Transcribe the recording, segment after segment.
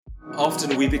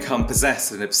Often we become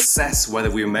possessed and obsessed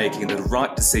whether we're making the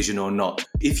right decision or not.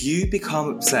 If you become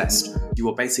obsessed, you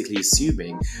are basically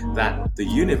assuming that the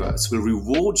universe will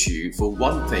reward you for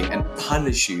one thing and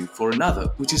punish you for another,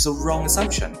 which is a wrong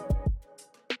assumption.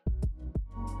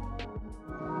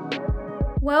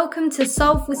 Welcome to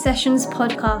Soulful Sessions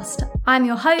podcast. I'm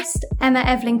your host, Emma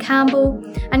Evelyn Campbell,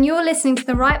 and you're listening to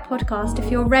the right podcast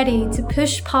if you're ready to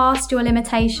push past your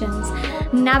limitations,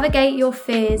 navigate your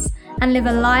fears, and live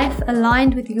a life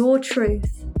aligned with your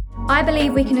truth. I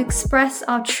believe we can express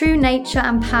our true nature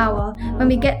and power when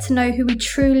we get to know who we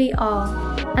truly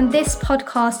are, and this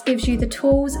podcast gives you the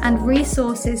tools and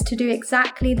resources to do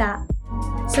exactly that.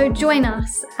 So join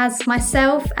us as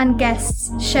myself and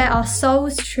guests share our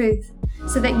soul's truth,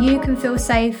 so that you can feel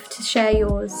safe to share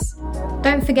yours.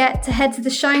 Don't forget to head to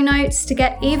the show notes to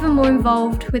get even more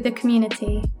involved with the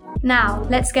community. Now,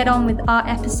 let's get on with our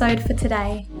episode for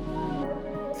today.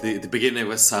 The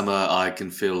beginning of summer, I can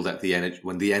feel that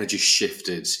when the energy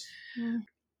shifted,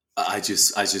 I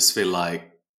just feel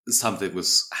like something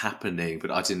was happening,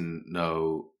 but I didn't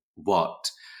know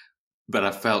what. But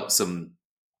I felt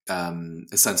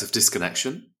a sense of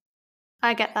disconnection.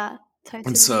 I get that, totally.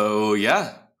 And so,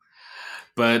 yeah.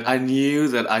 But I knew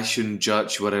that I shouldn't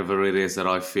judge whatever it is that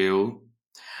I feel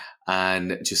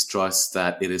and just trust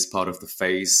that it is part of the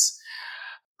phase.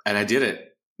 And I did it.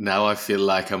 Now I feel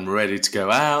like I'm ready to go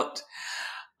out.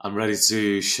 I'm ready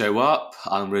to show up.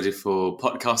 I'm ready for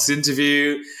podcast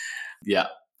interview. Yeah.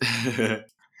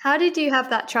 How did you have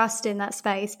that trust in that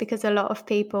space? Because a lot of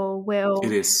people will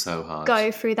it is so hard.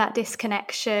 Go through that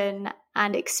disconnection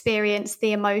and experience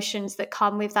the emotions that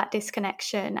come with that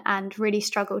disconnection and really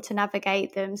struggle to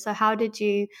navigate them. So how did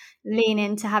you lean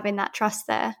into having that trust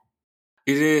there?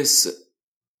 It is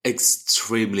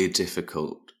extremely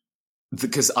difficult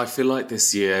because I feel like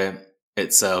this year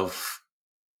itself,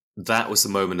 that was the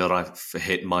moment that I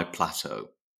hit my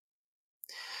plateau.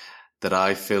 That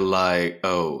I feel like,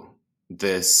 whatever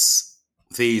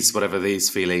these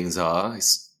feelings are,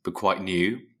 is quite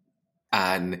new.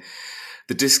 And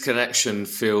the disconnection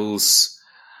feels,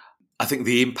 I think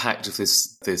the impact of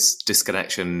this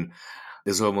disconnection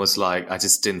is almost like I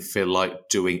just didn't feel like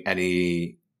doing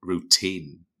any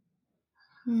routine.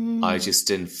 I just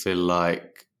didn't feel like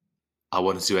I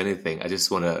want to do anything. I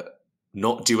just want to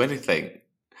not do anything.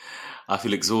 I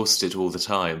feel exhausted all the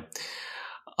time.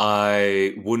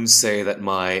 I wouldn't say that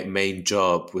my main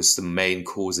job was the main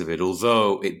cause of it,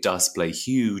 although it does play a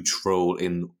huge role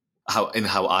in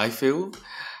how I feel.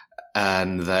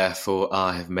 And therefore,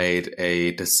 I have made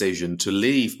a decision to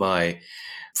leave my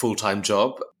full-time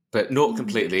job, but not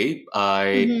completely.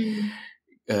 I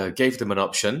gave them an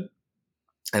option,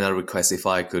 and I requested if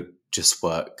I could just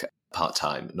work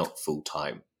part-time, not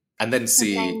full-time, and then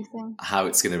see how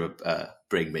it's going to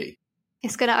bring me.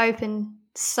 It's going to open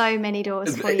so many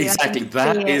doors for you. Exactly.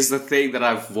 That is the thing that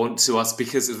I want to ask,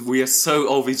 because we are so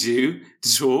overdue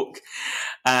to talk.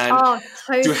 And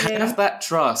totally. To have that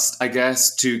trust, I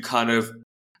guess, to kind of,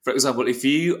 for example, if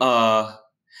you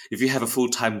have a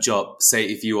full-time job, say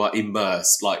if you are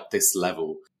immersed like this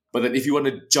level, but then if you want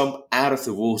to jump out of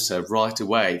the water right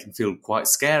away, it can feel quite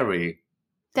scary.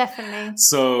 Definitely.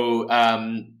 So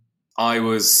I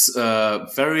was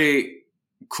very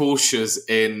cautious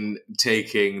in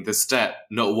taking the step,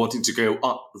 not wanting to go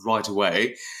up right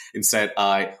away. Instead,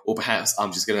 perhaps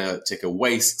I'm just going to take a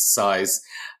waist size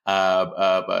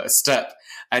step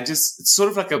and just sort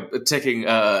of like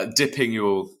dipping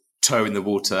your toe in the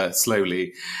water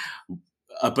slowly.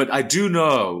 But I do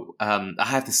know, I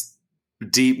have this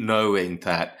deep knowing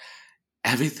that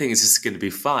everything is just going to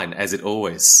be fine, as it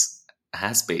always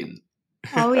has been.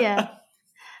 Oh, yeah.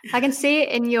 I can see it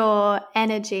in your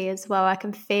energy as well. I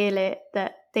can feel it,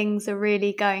 that things are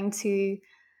really going to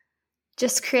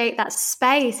just create that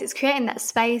space. It's creating that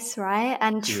space, right?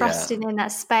 And trusting in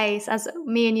that space. As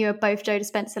me and you are both Joe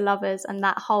Dispenza lovers, and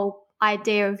that whole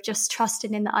idea of just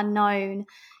trusting in the unknown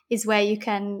is where you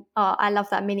can. Oh, I love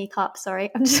that mini cup. Sorry,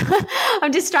 I'm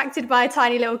distracted by a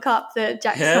tiny little cup that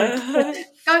Jack's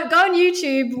Go on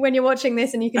YouTube when you're watching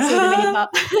this, and you can see the mini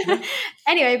cup.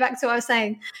 Anyway, back to what I was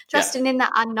saying. Trusting in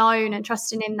that unknown and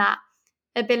trusting in that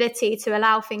ability to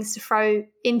allow things to flow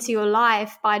into your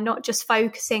life by not just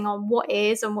focusing on what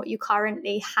is and what you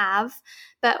currently have,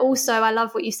 but also, I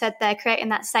love what you said there, creating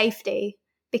that safety.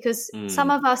 Because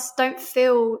some of us don't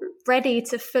feel ready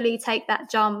to fully take that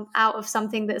jump out of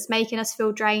something that's making us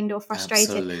feel drained or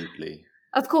frustrated. Absolutely.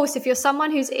 Of course, if you're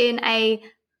someone who's in a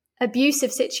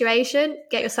abusive situation,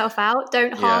 get yourself out.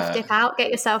 Don't half dip out, get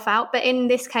yourself out. But in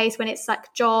this case, when it's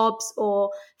like jobs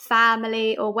or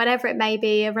family or whatever it may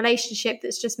be, a relationship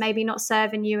that's just maybe not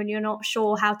serving you and you're not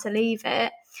sure how to leave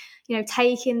it,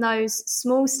 taking those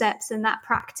small steps and that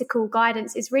practical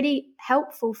guidance is really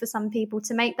helpful for some people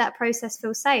to make that process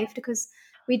feel safe, because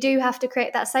we do have to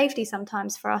create that safety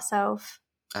sometimes for ourselves.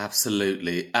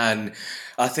 Absolutely. And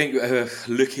I think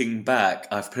looking back,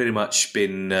 I've pretty much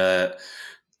been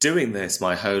doing this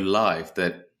my whole life,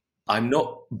 that I'm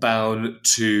not bound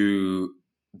to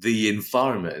the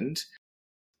environment,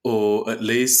 or at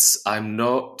least I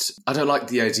don't like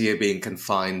the idea of being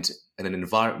confined in an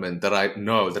environment that I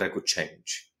know that I could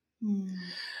change.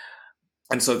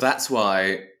 And so that's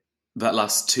why that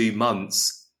last 2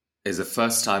 months is the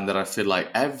first time that I feel like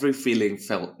every feeling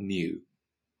felt new.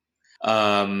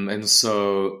 And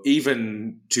so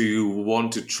even to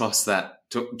want to trust that,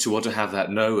 to want to have that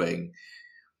knowing,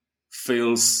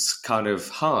 feels kind of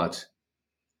hard.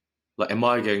 Like, am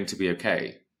I going to be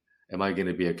okay? Am I going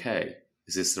to be okay?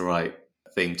 Is this the right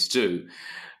thing to do?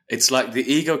 It's like the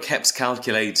ego kept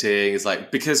calculating. It's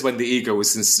like, because when the ego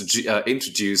was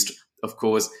introduced, of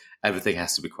course, everything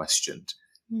has to be questioned.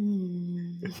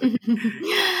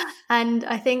 And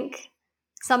I think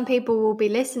some people will be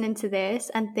listening to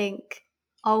this and think,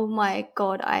 oh my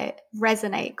God, I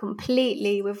resonate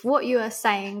completely with what you are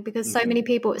saying, because so many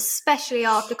people, especially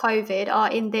after COVID, are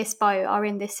in this boat, are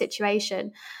in this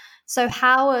situation. So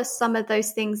how are some of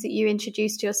those things that you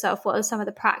introduced to yourself? What are some of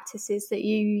the practices that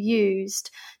you used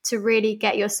to really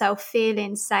get yourself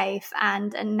feeling safe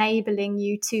and enabling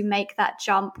you to make that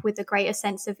jump with a greater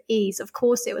sense of ease? Of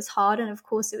course, it was hard and of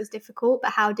course it was difficult,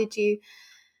 but how did you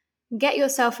get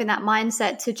yourself in that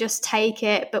mindset to just take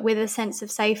it, but with a sense of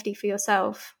safety for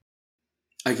yourself?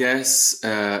 I guess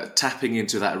tapping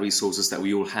into that resources that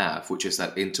we all have, which is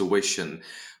that intuition,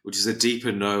 which is a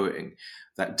deeper knowing,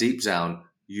 that deep down,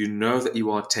 you know that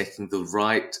you are taking the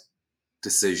right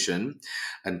decision,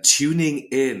 and tuning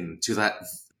in to that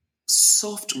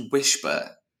soft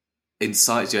whisper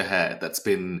inside your head that's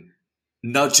been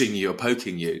nudging you or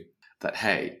poking you that,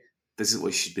 hey, this is what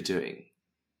you should be doing.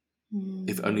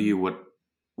 If only you would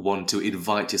want to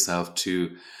invite yourself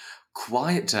to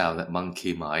quiet down that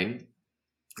monkey mind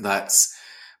that's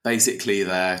basically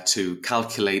there to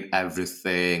calculate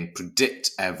everything,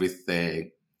 predict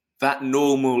everything. That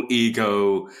normal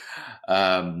ego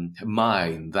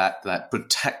mind, that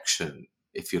protection,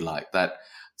 if you like, that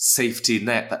safety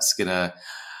net that's gonna,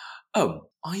 oh,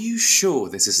 are you sure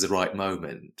this is the right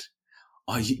moment?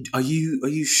 Are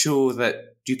you sure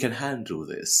that you can handle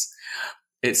this?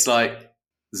 It's like,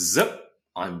 zip,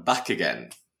 I'm back again.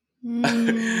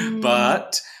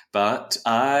 But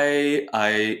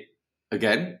I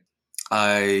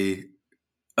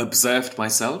observed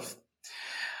myself.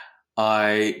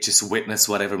 I just witness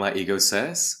whatever my ego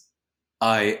says.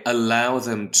 I allow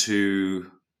them to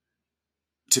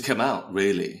come out,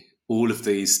 really. All of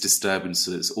these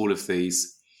disturbances, all of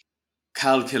these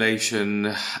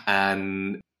calculation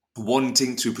and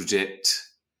wanting to predict,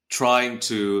 trying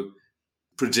to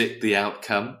predict the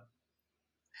outcome.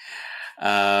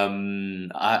 I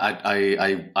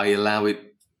allow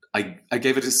it. I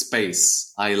gave it a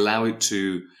space. I allow it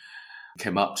to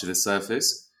come up to the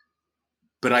surface.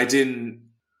 But I didn't,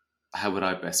 how would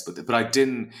I best put it? But I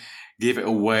didn't give it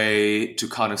a way to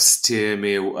kind of steer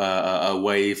me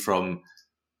away from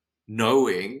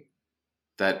knowing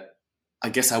that I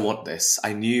guess I want this.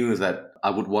 I knew that I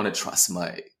would want to trust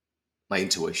my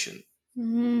intuition.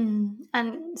 And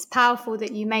it's powerful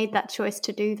that you made that choice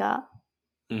to do that.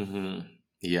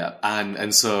 Yeah,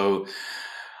 and so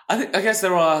I guess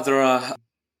there are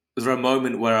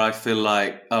moments where I feel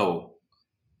like, oh,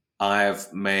 I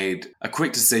have made a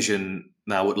quick decision.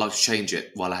 Now I would like to change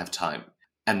it while I have time.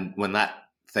 And when that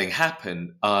thing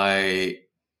happened, I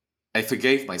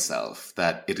forgave myself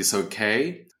that it is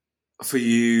okay for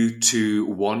you to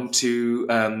want to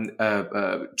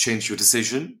change your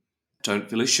decision. Don't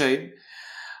feel ashamed.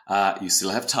 You still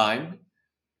have time.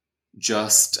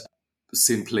 Just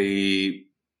simply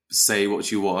say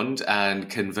what you want and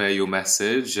convey your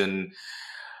message and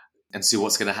see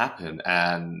what's going to happen.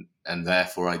 And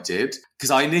therefore I did.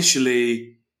 Because I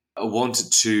initially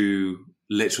wanted to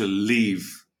literally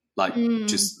leave, like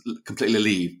just completely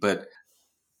leave. But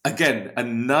again,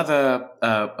 another,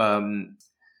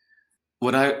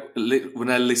 when I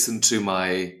listened to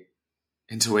my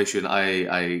intuition,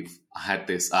 I had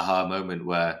this aha moment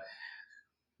where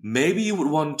maybe you would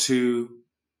want to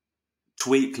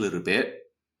tweak a little bit,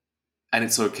 and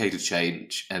it's okay to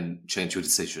change your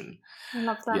decision. I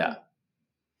love that. Yeah.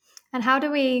 And how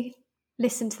do we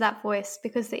listen to that voice?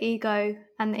 Because the ego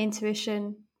and the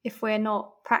intuition, if we're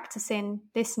not practicing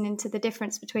listening to the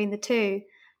difference between the two,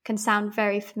 can sound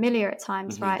very familiar at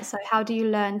times, right? So how do you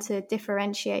learn to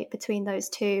differentiate between those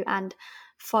two and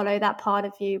follow that part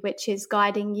of you which is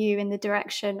guiding you in the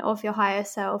direction of your higher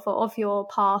self or of your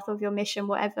path, of your mission,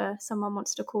 whatever someone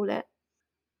wants to call it.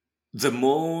 The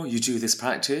more you do this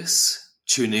practice,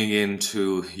 tuning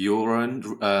into your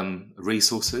own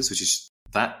resources, which is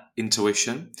that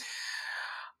intuition.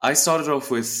 I started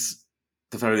off with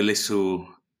the very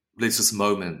littlest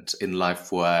moment in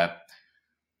life where,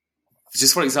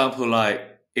 just for example, like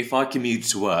if I commute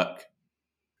to work,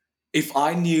 if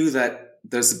I knew that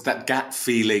there's that gut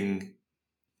feeling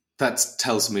that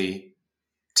tells me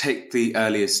take the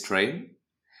earliest train,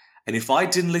 and if I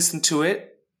didn't listen to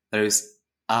it, there is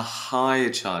a higher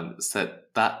chance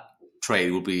that that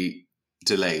train will be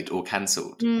delayed or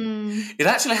cancelled. It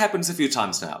actually happens a few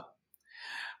times now.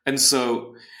 And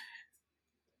so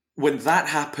when that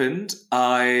happened,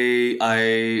 when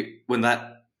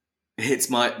that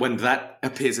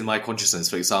appears in my consciousness,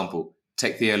 for example,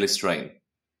 take the earliest train,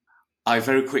 I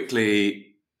very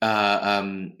quickly,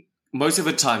 most of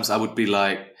the times I would be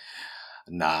like,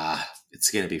 nah,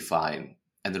 it's going to be fine.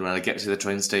 And then when I get to the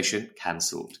train station,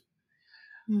 cancelled.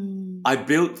 I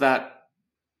built that,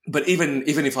 but even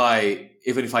if I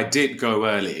did go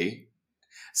early,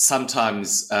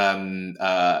 sometimes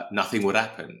nothing would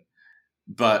happen.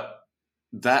 But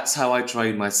that's how I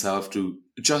train myself to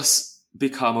just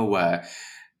become aware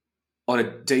on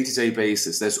a day-to-day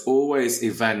basis. There's always an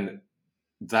event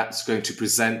that's going to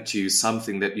present you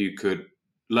something that you could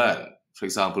learn, for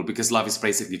example, because life is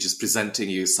basically just presenting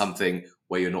you something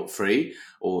where you're not free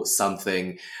or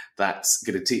something that's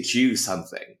going to teach you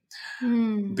something.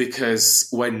 Because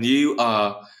when you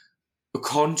are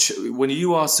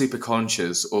super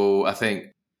conscious, or I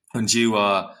think when you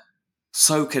are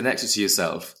so connected to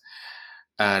yourself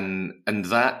and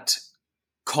that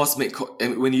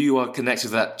when you are connected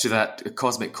to that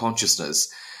cosmic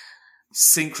consciousness,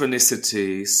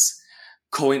 synchronicities,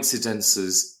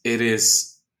 coincidences,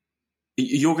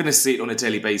 you're going to see it on a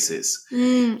daily basis.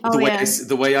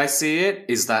 The way I see it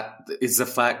is the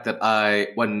fact that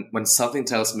when something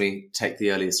tells me take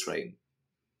the earliest train,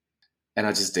 and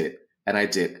I just did, and I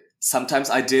did. Sometimes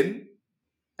I didn't,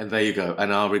 and there you go,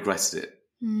 and I regretted it.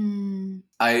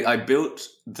 I built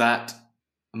that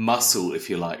muscle, if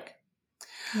you like.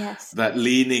 Yes. That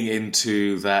leaning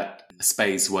into that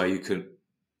space where you can,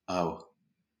 I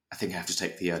think I have to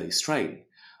take the earliest train.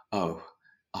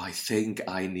 I think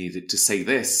I needed to say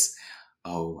this.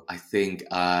 I think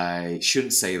I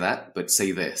shouldn't say that, but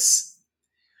say this.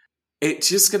 It's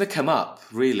just going to come up,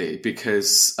 really,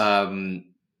 because I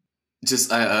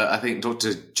think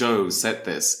Dr. Joe said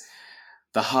this.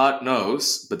 The heart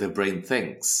knows, but the brain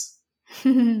thinks.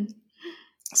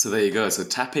 So there you go. So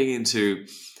tapping into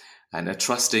and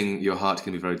trusting your heart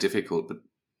can be very difficult. But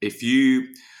if you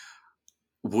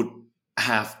would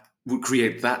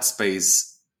create that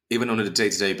space, even on a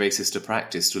day-to-day basis, to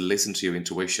practice, to listen to your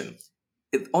intuition.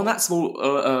 On that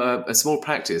a small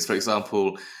practice, for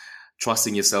example,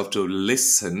 trusting yourself to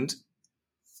listen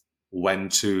when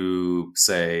to,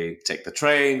 say, take the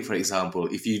train, for example,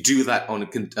 if you do that on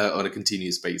a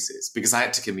continuous basis, because I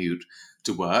had to commute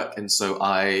to work, and so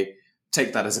I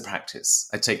take that as a practice.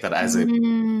 I take that as a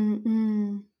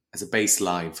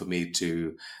baseline for me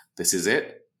to, this is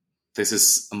it. This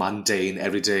is a mundane,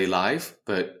 everyday life,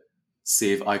 but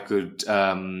see if I could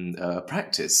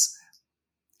practice.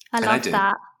 I love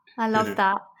that. I love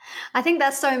that. I think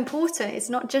that's so important. It's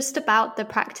not just about the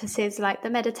practices like the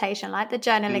meditation, like the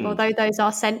journaling, although those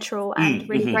are central and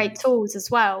really great tools as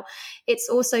well. It's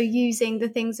also using the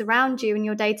things around you in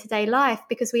your day-to-day life,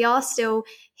 because we are still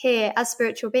here as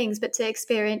spiritual beings, but to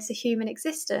experience a human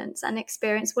existence and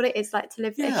experience what it is like to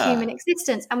live a human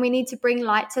existence. And we need to bring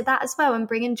light to that as well and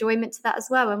bring enjoyment to that as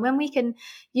well. And when we can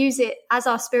use it as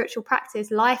our spiritual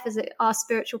practice, life as our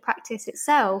spiritual practice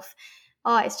itself,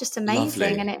 it's just amazing.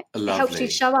 Lovely. And it helps you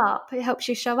show up. It helps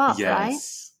you show up, right?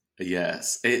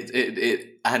 Yes.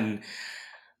 It and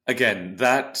again,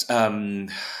 that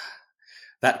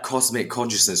cosmic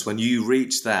consciousness, when you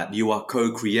reach that, you are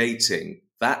co-creating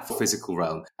that physical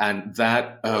realm, and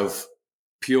that of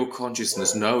pure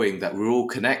consciousness, knowing that we're all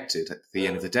connected at the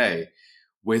end of the day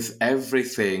with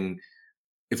everything,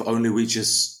 if only we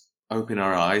just open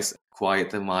our eyes, quiet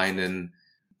the mind. And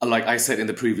like I said in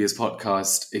the previous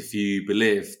podcast, if you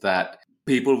believe that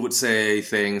people would say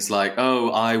things like,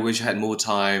 I wish I had more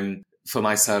time for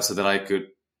myself so that I could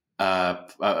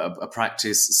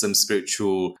practice some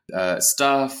spiritual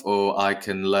stuff, or I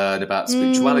can learn about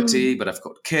spirituality, but I've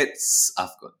got kids,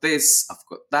 I've got this, I've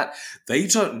got that. They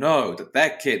don't know that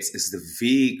their kids is the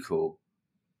vehicle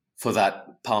for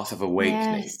that path of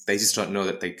awakening. Yes. They just don't know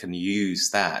that they can use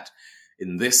that.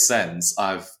 In this sense,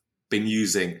 I've been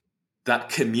using that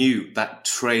commute, that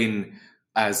train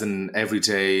as an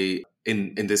everyday,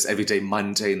 in this everyday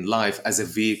mundane life, as a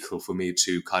vehicle for me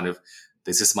to kind of,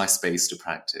 this is my space to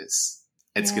practice.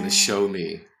 It's going to show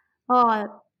me.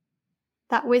 Oh,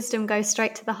 that wisdom goes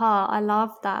straight to the heart. I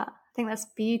love that. I think that's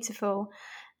beautiful.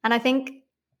 And I think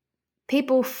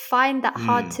people find that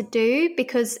hard to do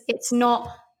because it's not,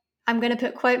 I'm going to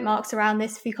put quote marks around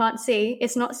this if you can't see,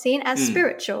 it's not seen as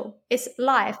spiritual. It's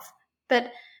life.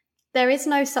 But there is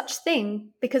no such thing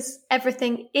because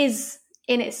everything is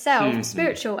in itself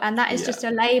spiritual. And that is just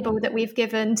a label that we've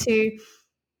given to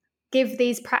give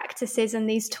these practices and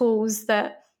these tools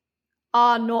that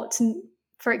are not,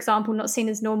 for example, not seen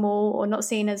as normal or not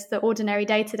seen as the ordinary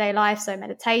day-to-day life. So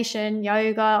meditation,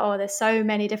 yoga, or there's so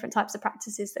many different types of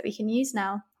practices that we can use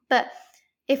now. But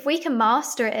if we can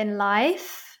master it in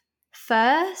life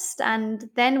first, and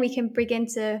then we can begin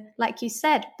to, like you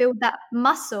said, build that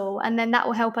muscle, and then that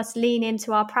will help us lean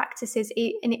into our practices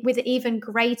with even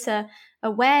greater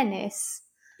awareness.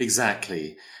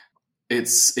 Exactly. It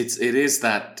is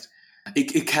that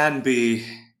it can be,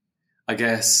 I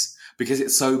guess, because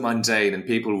it's so mundane and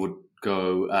people would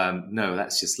go, no,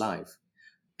 that's just life.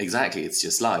 Exactly, it's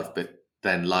just life. But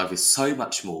then life is so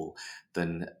much more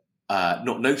than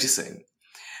not noticing.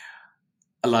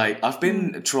 Like, I've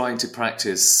been trying to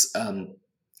practice, and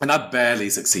I'm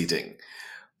barely succeeding,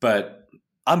 but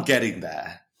I'm getting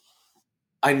there.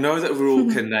 I know that we're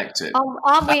all connected.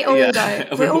 Aren't we all, though?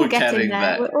 We're all getting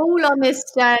there. We're all on this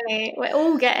journey. We're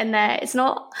all getting there. It's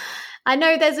not... I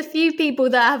know there's a few people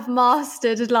that have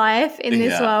mastered life in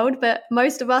this world, but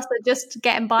most of us are just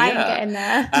getting by and getting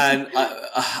there. And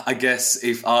I guess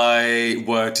if I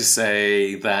were to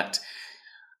say that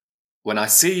when I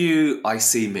see you, I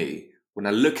see me. When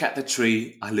I look at the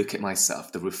tree, I look at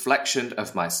myself, the reflection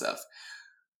of myself.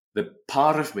 The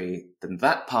part of me, then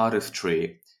that part of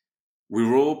tree,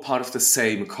 we're all part of the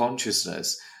same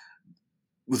consciousness.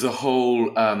 The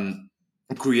whole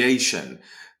creation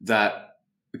that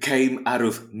came out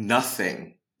of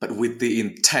nothing, but with the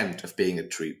intent of being a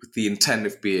tree, with the intent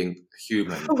of being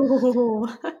human.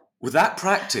 With that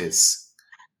practice,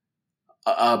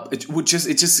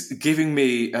 it's just giving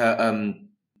me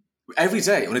every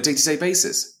day on a day-to-day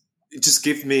basis. It just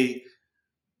gives me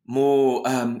more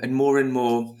and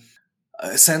more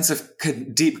a sense of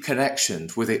deep connection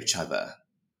with each other,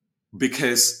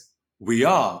 because we're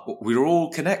all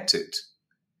connected.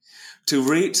 To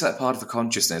reach that part of the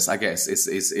consciousness, I guess,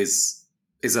 is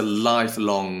a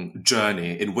lifelong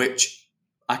journey in which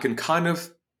I can kind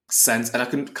of sense and I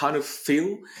can kind of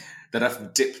feel that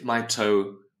I've dipped my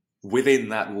toe within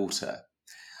that water.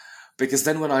 Because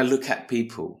then when I look at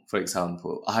people, for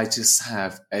example, I just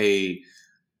have a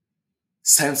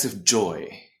sense of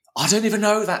joy. I don't even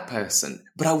know that person,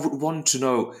 but I would want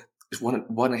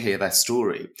to hear their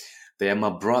story. They are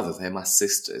my brothers, they're my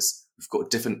sisters. We've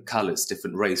got different colours,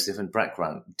 different race, different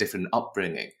background, different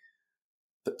upbringing.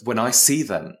 But when I see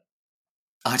them,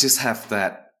 I just have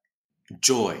that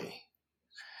joy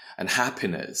and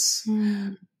happiness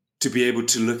to be able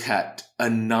to look at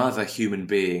another human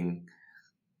being,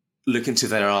 look into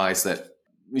their eyes, that,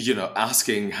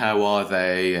 asking how are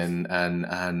they, and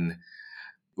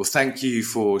well, thank you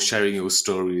for sharing your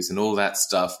stories and all that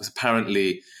stuff.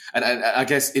 Apparently, and I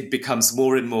guess it becomes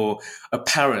more and more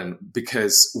apparent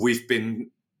because we've been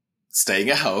staying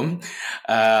at home,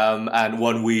 and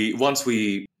once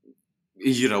we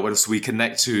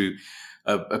connect to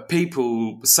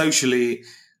people socially,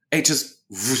 it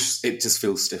just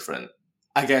feels different.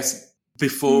 I guess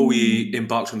before we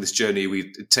embarked on this journey,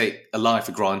 we take a life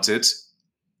for granted,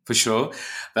 for sure.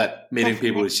 That meeting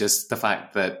people is just the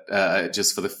fact that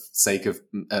just for the sake of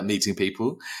meeting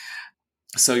people.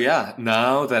 So yeah,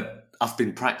 now that I've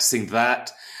been practicing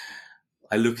that,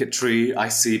 I look at tree, I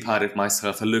see part of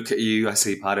myself. I look at you, I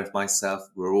see part of myself.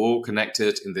 We're all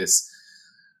connected in this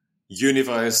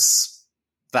universe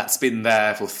that's been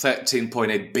there for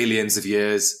 13.8 billions of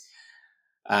years.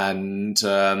 And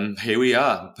here we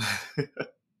are.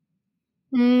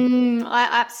 I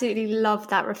absolutely love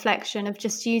that reflection of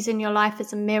just using your life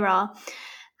as a mirror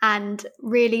and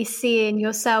really seeing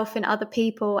yourself in other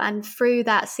people, and through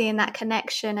that, seeing that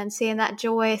connection and seeing that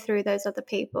joy through those other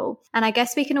people. And I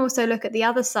guess we can also look at the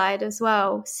other side as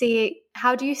well. See,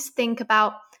 how do you think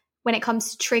about when it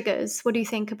comes to triggers? What do you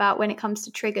think about when it comes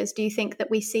to triggers? Do you think that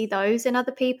we see those in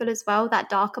other people as well, that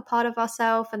darker part of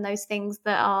ourselves and those things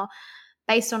that are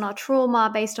based on our trauma,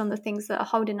 based on the things that are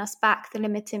holding us back, the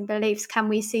limiting beliefs? Can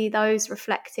we see those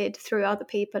reflected through other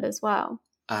people as well?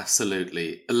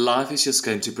 Absolutely. Life is just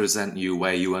going to present you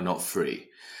where you are not free.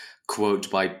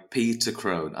 Quote by Peter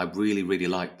Crone. I really, really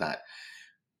like that.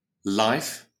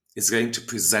 Life is going to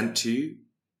present you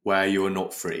where you are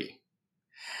not free.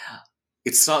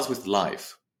 it starts with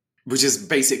life, which is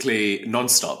basically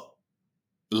non-stop.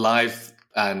 Life,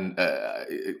 and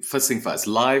first thing first,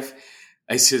 life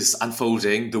is just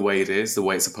unfolding the way it is, the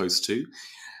way it's supposed to.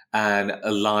 And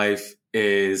a life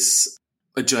is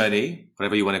a journey,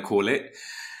 whatever you want to call it.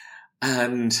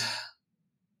 And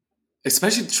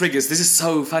especially triggers, this is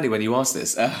so funny when you ask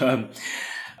this. When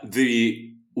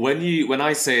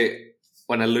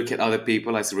I look at other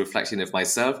people as a reflection of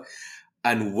myself,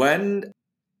 and when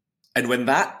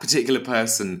that particular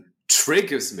person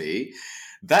triggers me,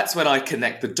 that's when I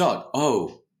connect the dot.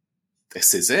 Oh,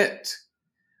 this is it.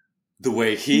 The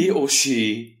way he or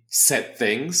she said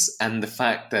things, and the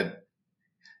fact that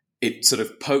it sort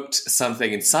of poked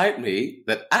something inside me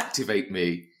that activate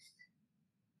me.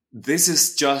 This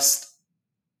is just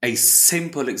a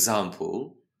simple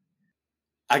example.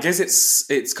 I guess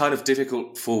it's kind of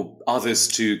difficult for others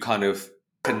to kind of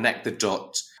connect the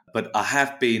dot, but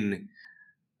I've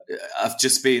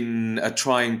just been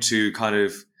trying to kind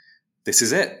of, this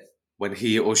is it. When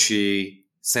he or she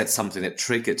said something that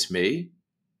triggered me,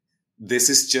 this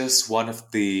is just one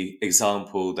of the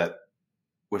example that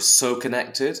we're so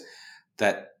connected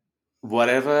that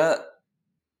whatever,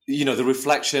 the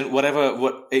reflection, what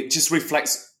it just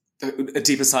reflects a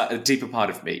deeper side, a deeper part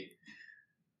of me.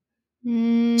 Do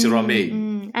you know what I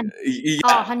mean? And,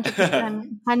 yeah.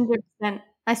 100%, 100%.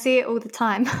 I see it all the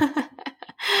time.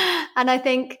 And I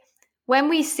think when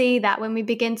we see that, when we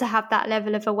begin to have that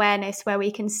level of awareness where we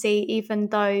can see even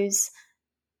those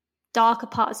darker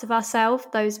parts of ourselves,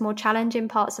 those more challenging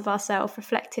parts of ourselves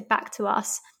reflected back to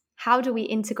us, how do we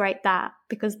integrate that?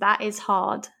 Because that is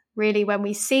hard. Really, when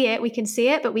we see it, we can see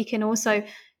it, but we can also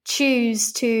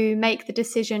choose to make the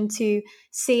decision to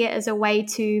see it as a way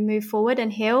to move forward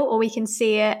and heal, or we can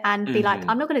see it and be like,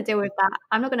 I'm not going to deal with that.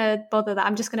 I'm not going to bother that.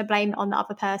 I'm just going to blame it on the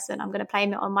other person. I'm going to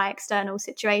blame it on my external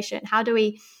situation. How do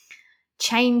we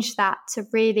change that to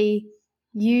really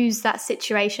use that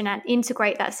situation and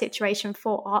integrate that situation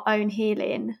for our own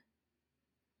healing?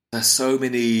 There's so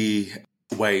many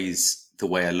ways, the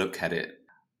way I look at it.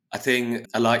 I think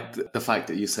I like the fact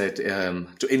that you said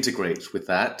to integrate with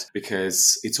that,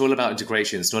 because it's all about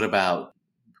integration. It's not about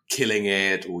killing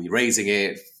it or erasing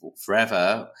it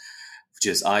forever,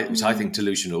 which I think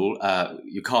delusional.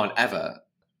 You can't ever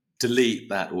delete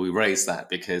that or erase that,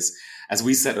 because as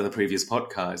we said on the previous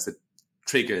podcast, the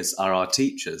triggers are our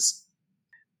teachers.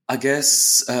 I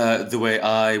guess the way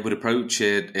I would approach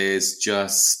it is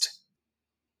just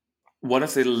one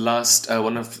of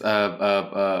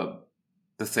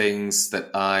the things that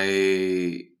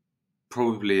I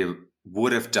probably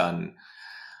would have done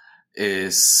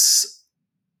is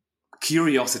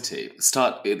curiosity.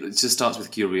 It just starts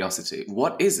with curiosity.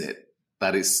 What is it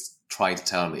that is trying to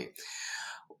tell me?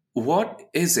 What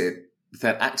is it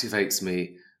that activates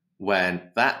me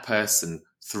when that person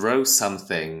throws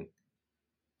something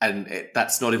and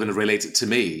that's not even related to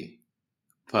me,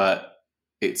 but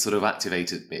it sort of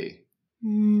activated me?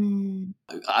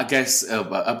 I guess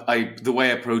the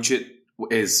way I approach it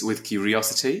is with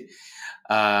curiosity,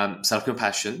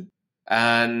 self-compassion,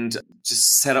 and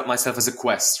just set up myself as a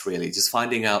quest, really, just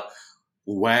finding out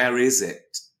where has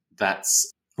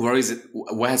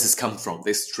this come from,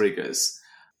 this triggers.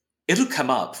 It'll come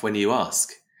up when you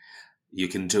ask. You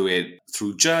can do it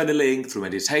through journaling, through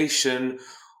meditation,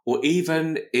 or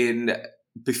even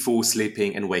before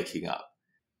sleeping and waking up.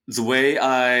 The way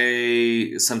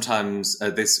I sometimes,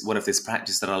 one of this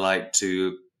practice that I like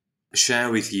to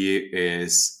share with you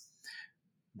is,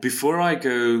 before I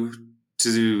go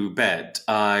to bed,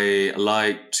 I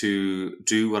like to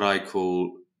do what I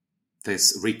call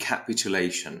this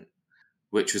recapitulation,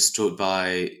 which was taught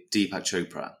by Deepak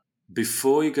Chopra.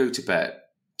 Before you go to bed,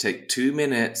 take 2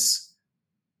 minutes,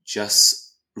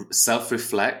 just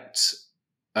self-reflect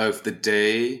of the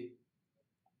day,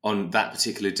 on that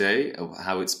particular day, of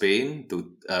how it's been,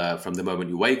 from the moment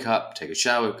you wake up, take a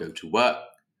shower, go to work,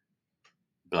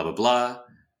 blah, blah, blah.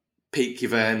 Peak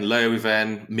event, low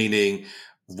event, meaning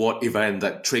what event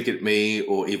that triggered me,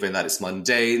 or even that is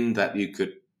mundane, that you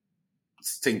could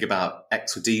think about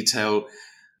extra detail.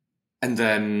 And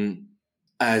then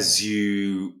as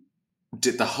you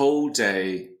did the whole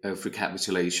day of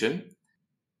recapitulation,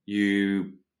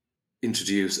 you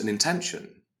introduce an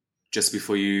intention. Just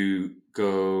before you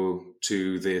go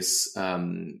to this,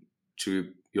 to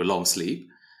your long sleep,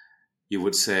 you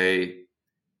would say,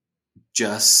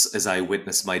 just as I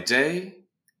witness my day,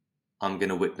 I'm going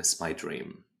to witness my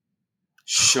dream.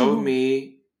 Show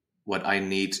me what I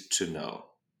need to know.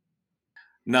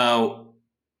 Now,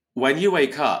 when you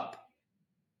wake up,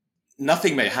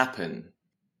 nothing may happen,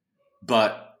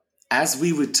 but as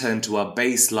we return to our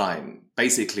baseline,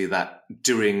 basically that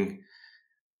during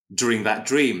during that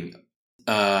dream.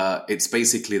 It's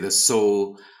basically the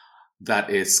soul that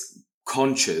is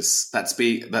conscious,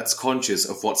 that's conscious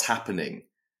of what's happening,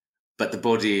 but the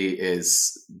body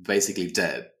is basically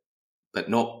dead, but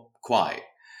not quite.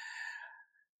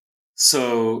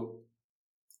 So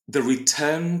the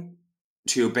return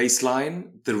to your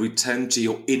baseline, the return to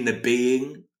your inner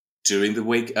being during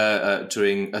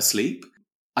during a sleep,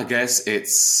 I guess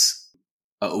it's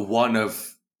one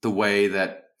of the way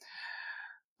that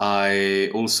I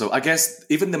guess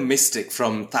even the mystic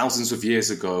from thousands of years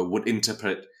ago would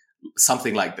interpret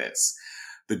something like this.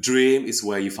 The dream is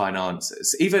where you find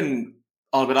answers. Even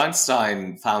Albert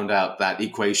Einstein found out that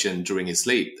equation during his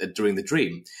sleep, during the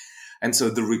dream. And so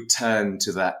the return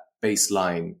to that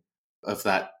baseline of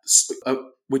that,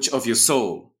 which of your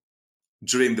soul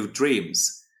during the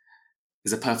dreams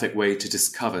is a perfect way to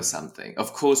discover something.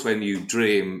 Of course, when you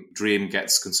dream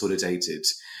gets consolidated.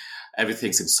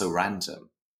 Everything seems so random.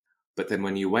 But then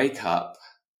when you wake up,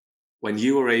 when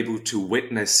you are able to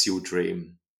witness your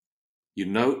dream, you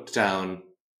note down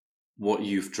what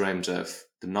you've dreamed of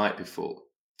the night before.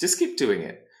 Just keep doing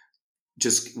it.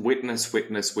 Just witness,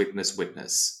 witness, witness,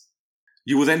 witness.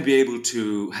 You will then be able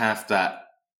to have that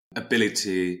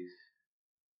ability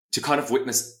to kind of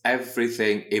witness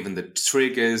everything, even the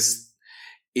triggers,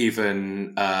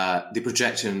 even the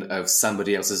projection of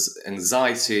somebody else's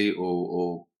anxiety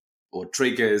or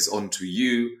triggers onto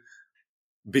you.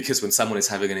 Because when someone is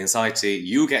having an anxiety,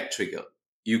 you get triggered.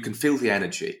 You can feel the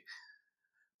energy.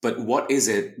 But what is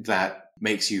it that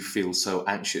makes you feel so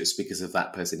anxious because of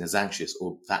that person is anxious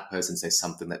or that person says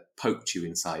something that poked you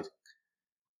inside?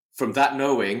 From that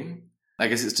knowing, I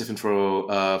guess it's different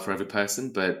for every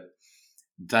person, but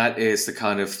that is the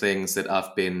kind of things that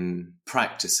I've been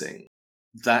practicing.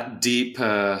 That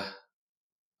deeper,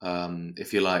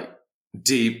 if you like,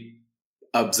 deep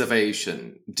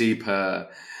observation, deeper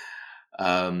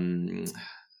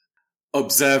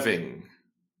observing,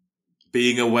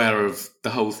 being aware of the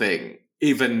whole thing,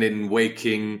 even in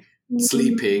waking,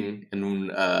 sleeping,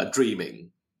 and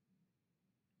dreaming.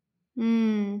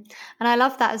 And I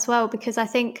love that as well, because I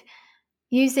think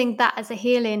using that as a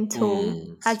healing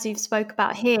tool, as you've spoke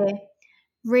about here,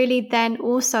 really then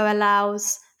also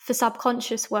allows for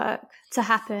subconscious work to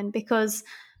happen. Because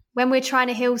when we're trying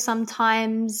to heal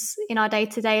sometimes in our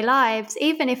day-to-day lives,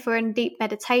 even if we're in deep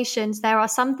meditations, there are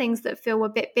some things that feel a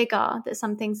bit bigger, there's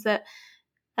some things that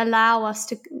allow us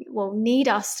to, need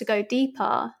us to go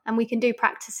deeper. And we can do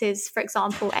practices, for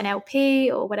example, NLP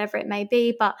or whatever it may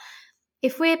be. But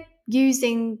if we're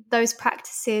using those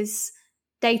practices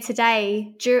day to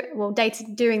day,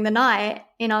 during the night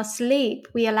in our sleep,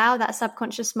 we allow that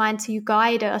subconscious mind to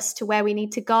guide us to where we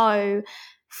need to go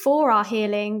for our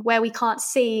healing, where we can't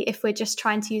see if we're just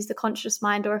trying to use the conscious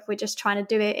mind or if we're just trying to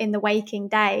do it in the waking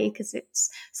day, because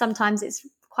sometimes it's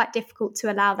quite difficult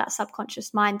to allow that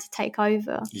subconscious mind to take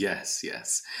over. Yes.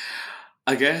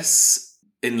 I guess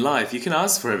in life you can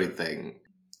ask for everything.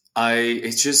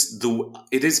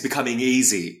 It is becoming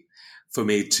easy for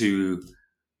me to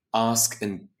ask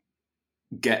and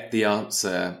get the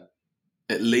answer,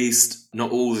 at least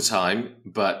not all the time,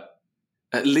 but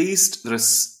at least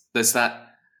there's that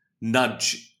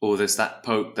nudge or there's that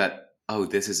poke that, oh,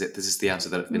 this is it. This is the answer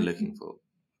that I've been looking for.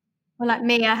 Well, like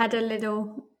me, I had a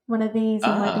little one of these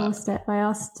on my doorstep. I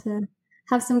asked to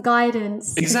have some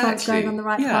guidance if I was going on the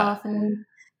right path. And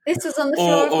this was on the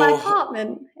floor of my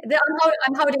apartment.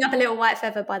 I'm holding up a little white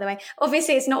feather, by the way.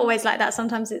 Obviously, it's not always like that.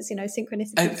 Sometimes it's,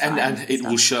 synchronicity. And it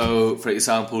will show, for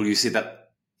example, you see that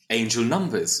angel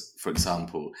numbers, for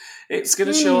example. It's going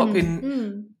to show up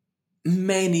in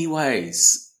many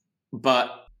ways.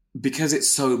 But because it's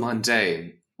so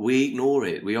mundane, we ignore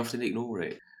it. We often ignore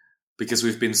it because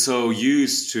we've been so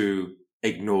used to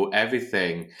ignore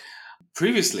everything.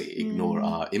 Previously, ignore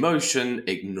our emotion,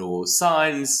 ignore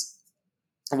signs,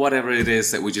 whatever it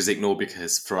is that we just ignore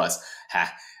because for us,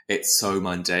 it's so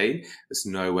mundane. There's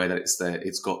no way that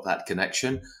it's got that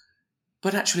connection.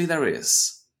 But actually there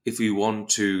is, if we want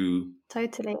to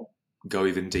totally go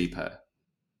even deeper.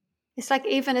 It's like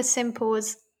even as simple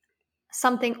as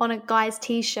something on a guy's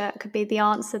t-shirt could be the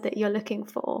answer that you're looking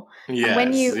for. Yes, and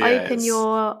when you open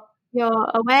your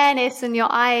awareness and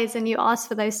your eyes and you ask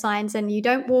for those signs and you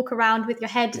don't walk around with your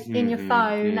head in your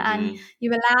phone and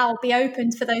you be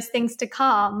open for those things to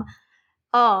come,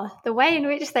 the way in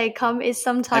which they come is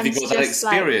sometimes just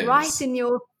like right in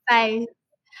your face.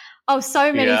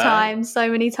 So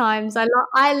many times.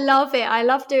 I love it. I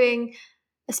love doing,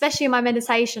 especially in my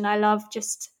meditation, I love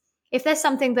just, if there's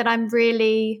something that I'm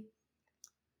really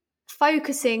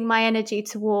focusing my energy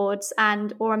towards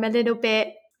or I'm a little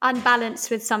bit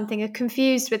unbalanced with something or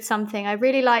confused with something, I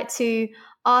really like to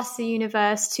ask the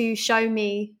universe to show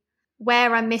me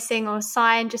where I'm missing or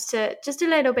sign, just a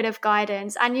little bit of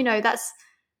guidance. And, you know, that's,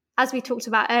 as we talked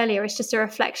about earlier, it's just a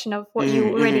reflection of what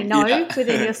you already know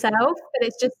within yourself, but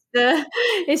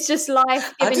it's just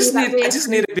life giving you that I just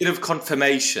need a bit of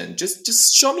confirmation.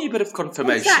 Just show me a bit of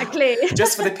confirmation. Exactly.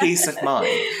 Just for the peace of mind.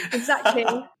 Exactly.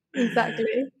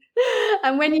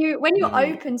 And when you're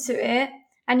open to it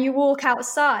and you walk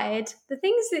outside, the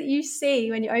things that you see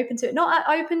when you're open to it, not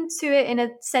open to it in a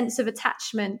sense of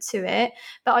attachment to it,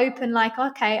 but open like,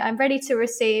 okay, I'm ready to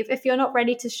receive. If you're not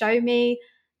ready to show me,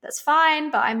 that's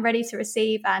fine, but I'm ready to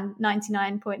receive, and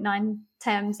 99.9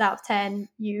 times out of 10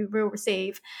 you will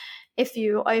receive. If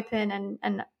you're open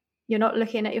and you're not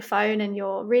looking at your phone and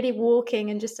you're really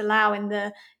walking and just allowing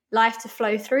the life to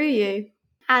flow through you.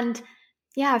 And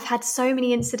yeah, I've had so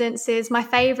many incidences. My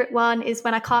favorite one is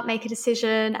when I can't make a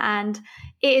decision, and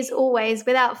it is always,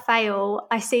 without fail,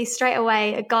 I see straight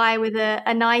away a guy with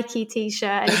a Nike t-shirt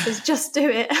and it says, just do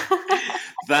it.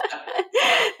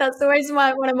 That's always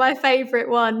one of my favorite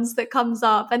ones that comes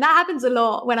up. And that happens a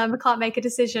lot when I can't make a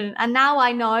decision. And now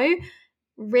I know,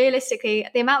 realistically,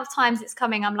 the amount of times it's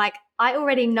coming, I'm like, I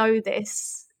already know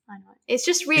this. I know. It's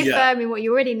just reaffirming what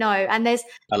you already know. And I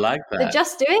like that. The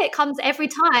just do it comes every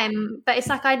time. But it's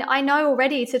like, I know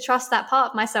already to trust that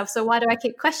part of myself. So why do I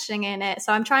keep questioning it?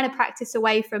 So I'm trying to practice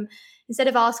away from, instead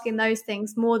of asking those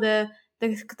things, more the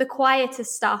quieter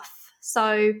stuff.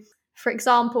 So, for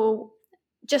example,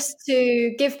 just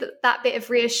to give that bit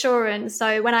of reassurance.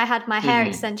 So when I had my hair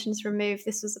extensions removed,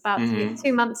 this was about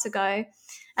 2 months ago,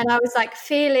 and I was like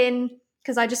feeling,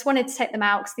 because I just wanted to take them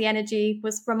out because the energy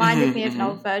was reminded me of an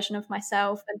old version of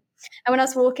myself. And when I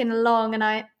was walking along, and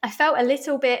I felt a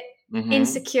little bit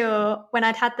insecure when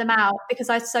I'd had them out, because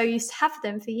I so used to have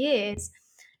them for years.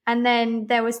 And then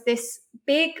there was this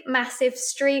big, massive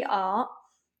street art,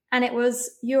 and it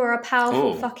was, "You're a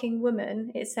powerful fucking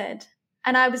woman," it said.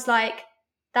 And I was like,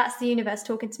 that's the universe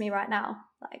talking to me right now.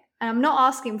 Like, and I'm not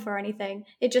asking for anything.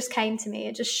 It just came to me.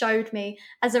 It just showed me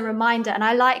as a reminder. And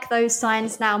I like those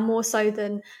signs now more so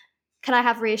than, can I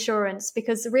have reassurance?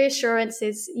 Because reassurance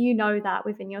is, you know, that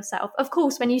within yourself. Of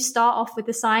course, when you start off with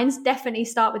the signs, definitely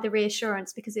start with the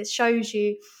reassurance, because it shows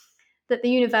you that the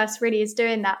universe really is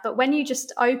doing that. But when you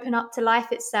just open up to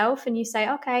life itself and you say,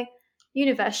 okay,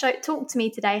 universe, talk to me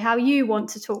today, how you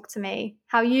want to talk to me,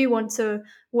 how you want to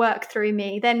work through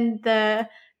me, then the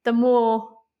more,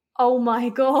 oh my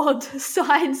God,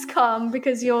 signs come,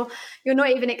 because you're not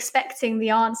even expecting the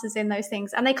answers in those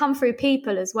things. And they come through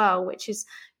people as well, which is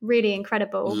really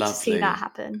incredible to see that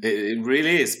happen. It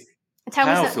really is. Tell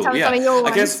me some of your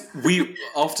ones. I guess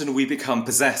we become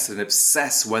possessed and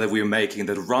obsessed whether we're making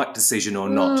the right decision or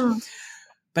not.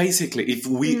 Basically, if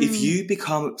you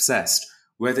become obsessed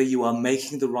whether you are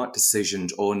making the right decision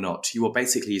or not, you are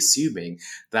basically assuming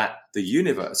that the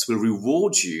universe will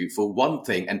reward you for one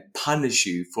thing and punish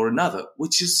you for another,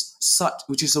 which is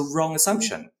a wrong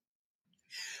assumption.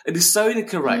 It is so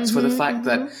incorrect for the fact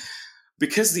that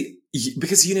because the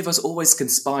universe always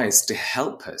conspires to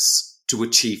help us to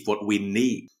achieve what we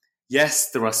need. Yes,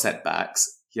 there are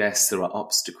setbacks. Yes, there are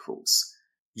obstacles.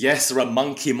 Yes, there are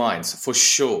monkey minds, for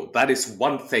sure. That is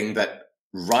one thing that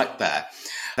right there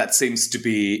that seems to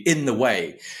be in the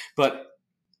way. But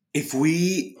if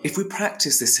we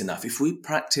practice this enough, if we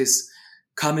practice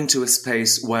coming to a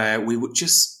space where we would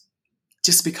just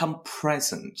become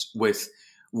present with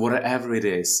whatever it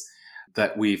is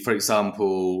that we, for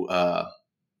example,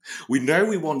 we know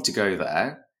we want to go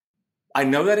there. I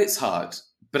know that it's hard,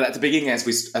 but at the beginning, as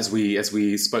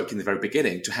we spoke in the very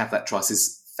beginning, to have that trust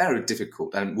is very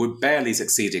difficult, and we're barely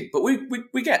succeeding. But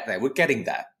we get there. We're getting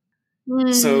there.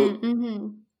 So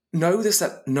know this.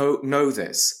 Know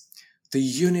this. The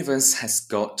universe has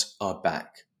got our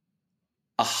back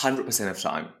 100% of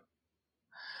time,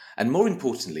 and more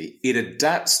importantly, it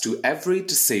adapts to every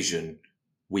decision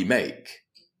we make.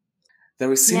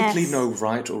 There is simply no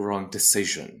right or wrong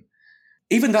decision.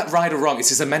 Even that right or wrong is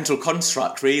just a mental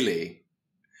construct, really.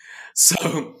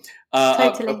 So,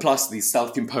 Totally. plus the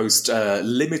self-imposed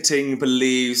limiting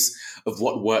beliefs of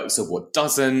what works or what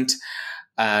doesn't,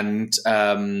 and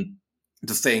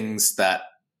the things that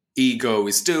ego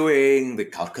is doing, the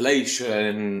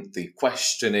calculation, the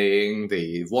questioning,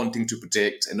 the wanting to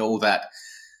predict, and all that.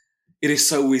 It is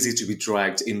so easy to be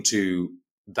dragged into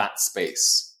that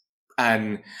space.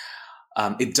 And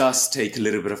it does take a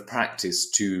little bit of practice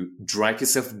to drag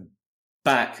yourself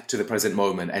back to the present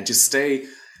moment and just stay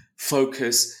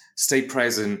focused, stay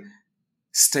present,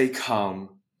 stay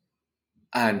calm,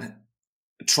 and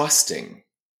trusting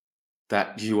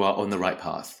that you are on the right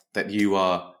path, that you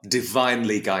are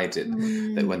divinely guided,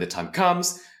 that when the time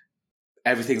comes,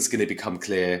 everything's going to become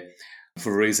clear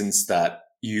for reasons that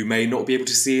you may not be able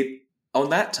to see it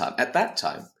at that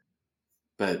time.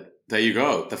 But there you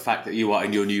go. The fact that you are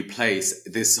in your new place,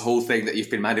 this whole thing that you've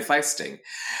been manifesting,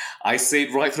 I see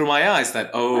it right through my eyes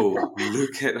that, oh,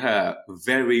 look at her.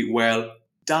 Very well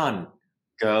done,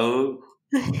 girl.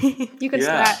 You can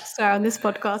swear on this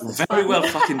podcast. It's very fun. well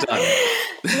fucking done.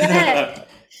 Yeah.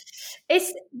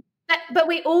 But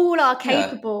we all are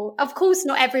capable. Yeah. Of course,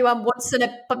 not everyone wants an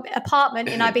apartment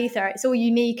in Ibiza. It's all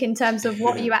unique in terms of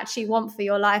what you actually want for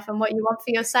your life and what you want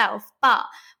for yourself. But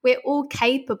we're all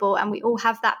capable and we all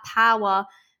have that power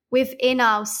within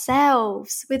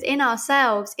ourselves.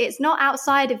 It's not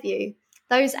outside of you.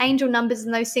 Those angel numbers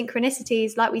and those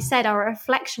synchronicities, like we said, are a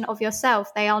reflection of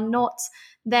yourself. They are not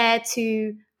there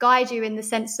to guide you in the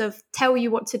sense of tell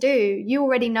you what to do. You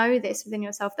already know this within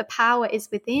yourself. The power is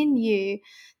within you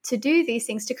to do these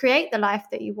things, to create the life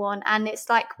that you want. And it's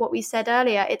like what we said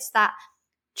earlier, it's that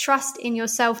trust in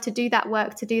yourself to do that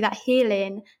work, to do that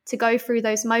healing, to go through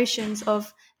those motions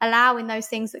of allowing those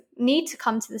things that need to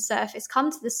come to the surface,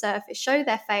 show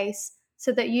their face,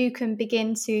 so that you can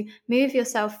begin to move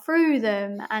yourself through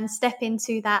them and step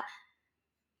into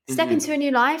a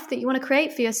new life that you want to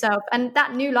create for yourself. And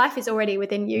that new life is already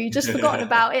within you. You just forgotten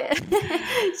about it.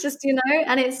 It's just,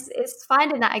 and it's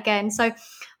finding that again. So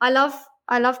I love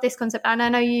this concept. And I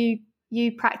know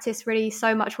you practice really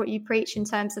so much what you preach in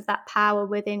terms of that power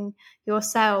within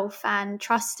yourself and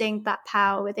trusting that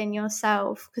power within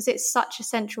yourself, because it's such a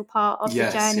central part of the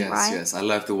journey, right? Yes. I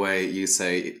love the way you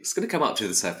say it's going to come up to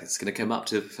the surface. It's going to come up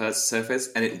to the first surface,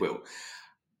 and it will.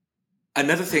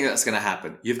 Another thing that's going to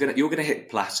happen, you're going to hit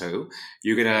plateau.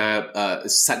 You're going to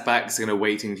setbacks are going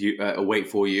to wait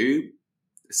for you,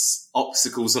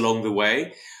 obstacles along the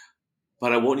way.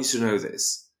 But I want you to know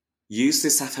this. Use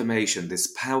this affirmation, this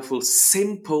powerful,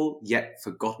 simple yet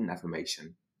forgotten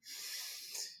affirmation.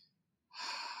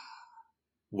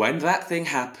 When that thing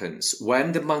happens,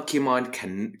 when the monkey mind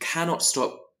cannot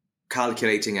stop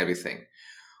calculating everything,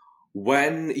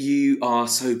 when you are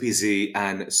so busy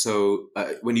and so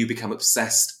when you become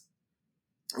obsessed,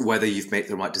 whether you've made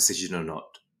the right decision or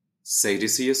not, say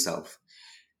this to yourself.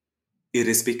 It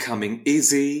is becoming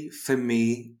easy for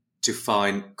me to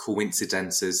find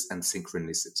coincidences and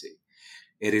synchronicity.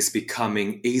 It is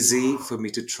becoming easy for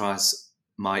me to trust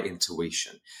my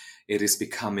intuition. It is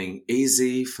becoming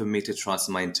easy for me to trust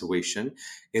my intuition.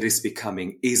 It is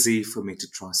becoming easy for me to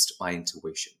trust my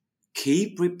intuition.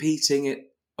 Keep repeating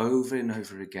it over and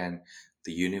over again.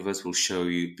 The universe will show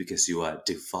you, because you are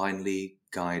divinely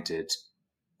guided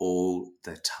all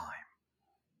the time.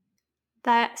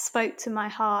 That spoke to my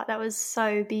heart. That was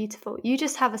so beautiful. You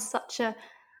just have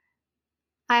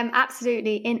I am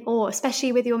absolutely in awe,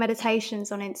 especially with your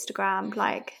meditations on Instagram.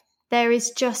 Like, there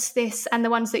is just this, and the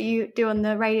ones that you do on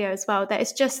the radio as well, there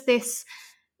is just this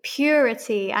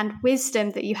purity and wisdom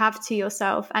that you have to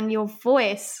yourself, and your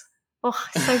voice,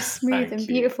 so smooth and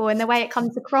beautiful, and the way it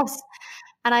comes across.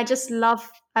 And I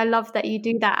love that you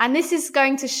do that. And this is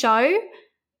going to show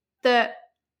that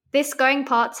this going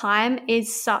part-time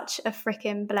is such a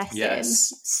freaking blessing.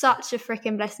 Yes. Such a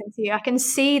freaking blessing to you. I can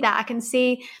see that. I can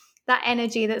see that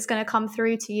energy that's going to come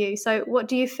through to you. So what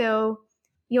do you feel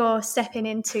you're stepping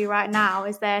into right now?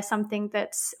 Is there something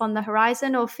that's on the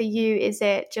horizon, or for you, is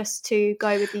it just to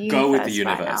go with the universe? Go with the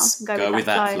universe. Right now? Go with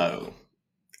that flow.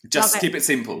 Just keep it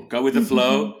simple. Go with the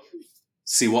flow.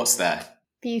 See what's there.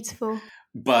 Beautiful.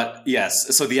 But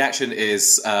yes, so the action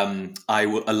is I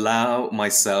will allow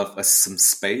myself some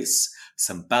space,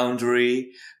 some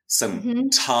boundary,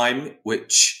 some time,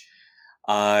 which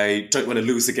I don't want to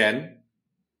lose again.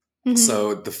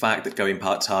 So the fact that going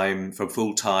part-time from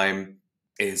full-time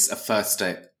is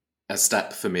a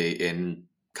step for me in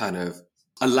kind of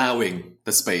allowing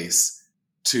the space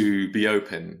to be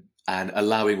open and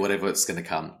allowing whatever it's going to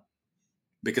come.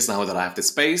 Because now that I have the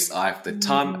space, I have the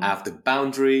time, I have the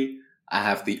boundary, I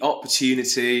have the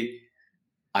opportunity,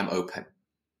 I'm open.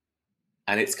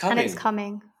 And it's coming. And it's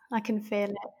coming. I can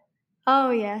feel it. Oh,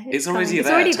 yeah. It's already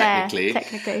there,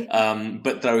 technically.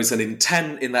 But there is an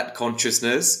intent in that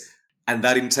consciousness. And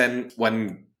that intent,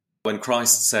 when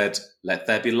Christ said, let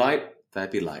there be light, there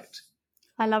be light.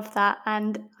 I love that.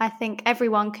 And I think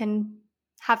everyone can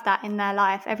have that in their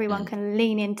life. Everyone can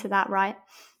lean into that, right?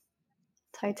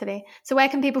 Totally. So where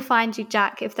can people find you,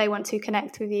 Jack, if they want to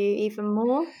connect with you even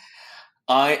more?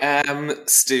 I am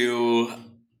still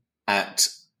at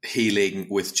Healing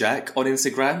with Jack on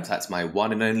Instagram. That's my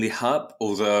one and only hub,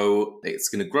 although it's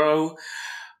going to grow.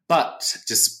 But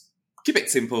just keep it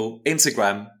simple.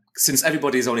 Instagram, since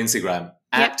everybody's on Instagram,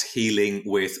 at Healing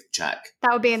with Jack.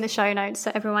 That will be in the show notes,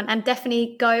 so everyone. And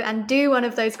definitely go and do one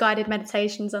of those guided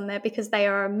meditations on there because they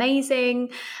are amazing.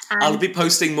 And I'll be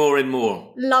posting more and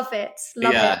more. Love it.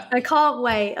 Love it. I can't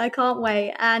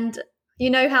wait. And you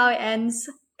know how it ends.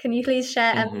 Can you please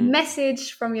share a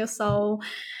message from your soul,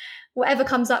 whatever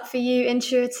comes up for you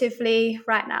intuitively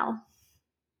right now?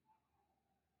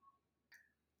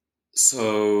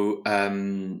 So,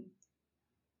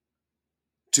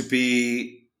 to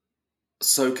be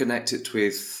so connected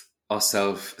with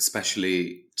ourselves,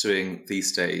 especially during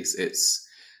these days, it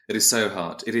is so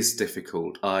hard. It is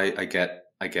difficult. I get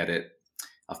it.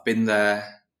 I've been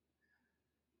there.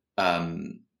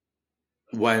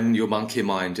 When your monkey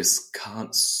mind just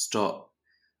can't stop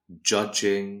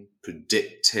judging,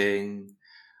 predicting,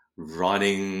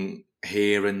 running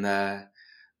here and there,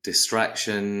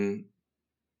 distraction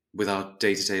with our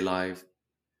day-to-day life,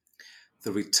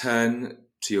 the return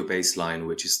to your baseline,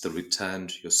 which is the return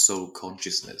to your soul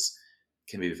consciousness,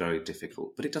 can be very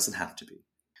difficult, but it doesn't have to be.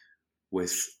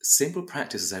 With simple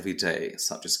practices every day,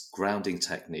 such as grounding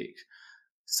technique,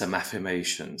 some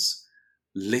affirmations,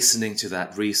 listening to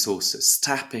that resources,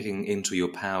 tapping into your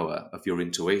power of your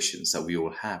intuitions that we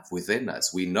all have within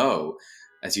us. We know,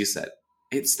 as you said,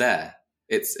 it's there.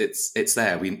 It's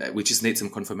there. We just need some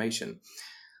confirmation.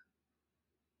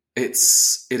 It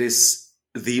is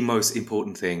the most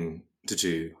important thing to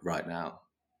do right now.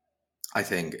 I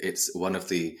think it's one of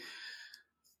the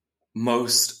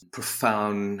most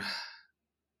profound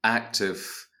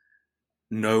active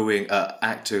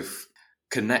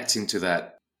connecting to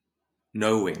that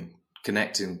knowing,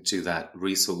 connecting to that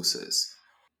resources,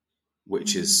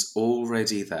 which is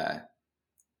already there.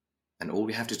 And all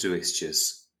we have to do is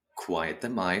just quiet the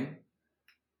mind,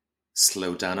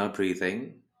 slow down our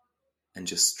breathing, and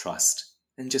just trust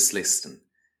and just listen.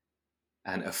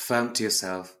 And affirm to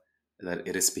yourself that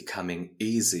it is becoming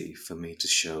easy for me to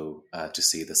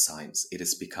see the signs. It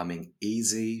is becoming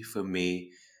easy for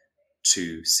me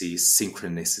to see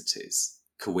synchronicities,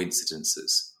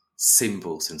 coincidences,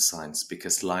 symbols and signs,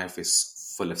 because life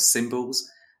is full of symbols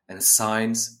and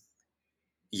signs.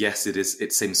 Yes,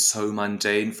 it seems so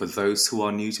mundane for those who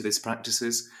are new to these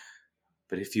practices,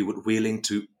 but if you were willing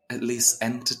to at least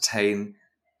entertain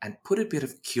and put a bit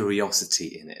of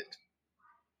curiosity in it,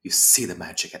 you see the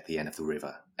magic at the end of the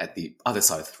river, at the other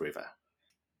side of the river.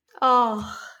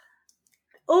 Oh,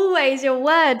 always your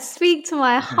words speak to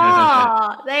my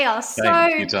heart. They are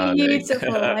so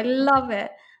beautiful. I love it.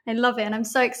 And I'm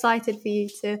so excited for you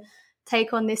to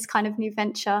take on this kind of new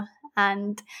venture.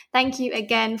 And thank you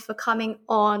again for coming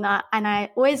on. And I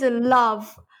always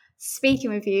love speaking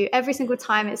with you every single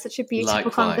time. It's such a beautiful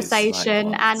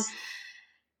conversation. And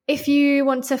if you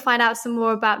want to find out some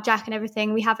more about Jack and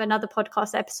everything, we have another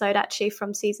podcast episode actually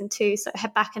from season 2. So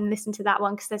head back and listen to that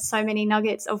one because there's so many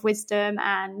nuggets of wisdom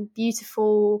and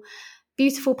beautiful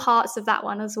parts of that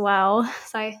one as well.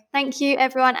 So thank you,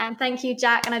 everyone. And thank you,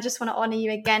 Jack. And I just want to honor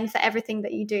you again for everything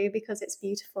that you do because it's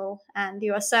beautiful and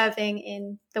you are serving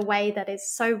in the way that is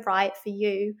so right for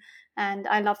you. And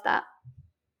I love that.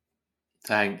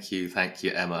 Thank you,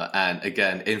 Emma. And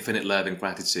again, infinite love and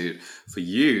gratitude for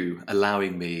you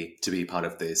allowing me to be part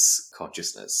of this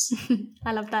consciousness.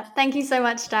 I love that. Thank you so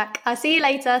much, Jack. I'll see you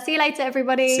later. See you later,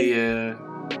 everybody. See ya.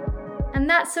 And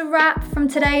that's a wrap from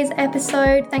today's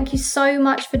episode. Thank you so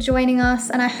much for joining us.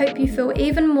 And I hope you feel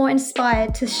even more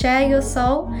inspired to share your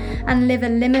soul and live a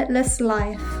limitless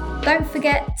life. Don't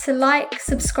forget to like,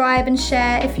 subscribe and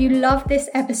share if you love this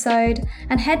episode,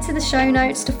 and head to the show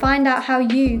notes to find out how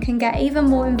you can get even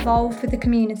more involved with the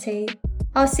community.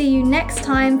 I'll see you next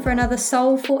time for another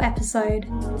soulful episode.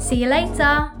 See you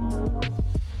later.